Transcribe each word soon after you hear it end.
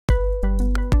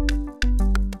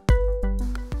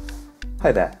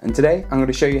Hi there, and today I'm going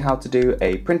to show you how to do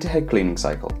a printer head cleaning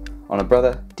cycle on a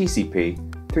Brother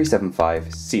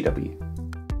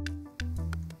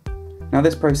DCP-375CW. Now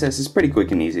this process is pretty quick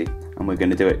and easy, and we're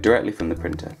going to do it directly from the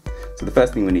printer. So the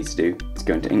first thing we need to do is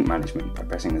go into ink management by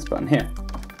pressing this button here.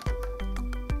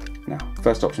 Now,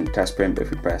 first option is test print, but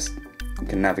if we press, you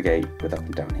can navigate with up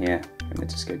and down here, and then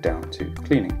just go down to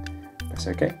cleaning. Press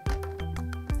OK.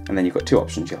 And then you've got two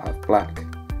options. You'll have black,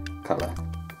 colour,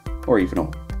 or even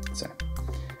all. So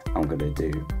I'm going to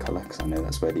do colour because I know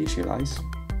that's where the issue lies.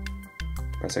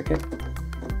 Press OK.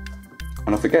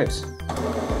 And off it goes.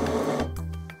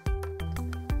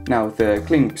 Now with the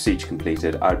cleaning procedure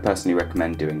completed, I would personally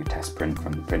recommend doing a test print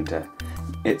from the printer.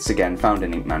 It's again found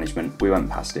in ink management. We went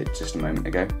past it just a moment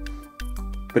ago.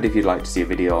 But if you'd like to see a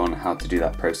video on how to do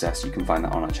that process, you can find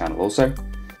that on our channel also.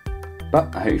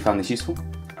 But I hope you found this useful,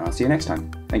 and I'll see you next time.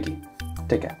 Thank you.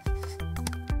 Take care.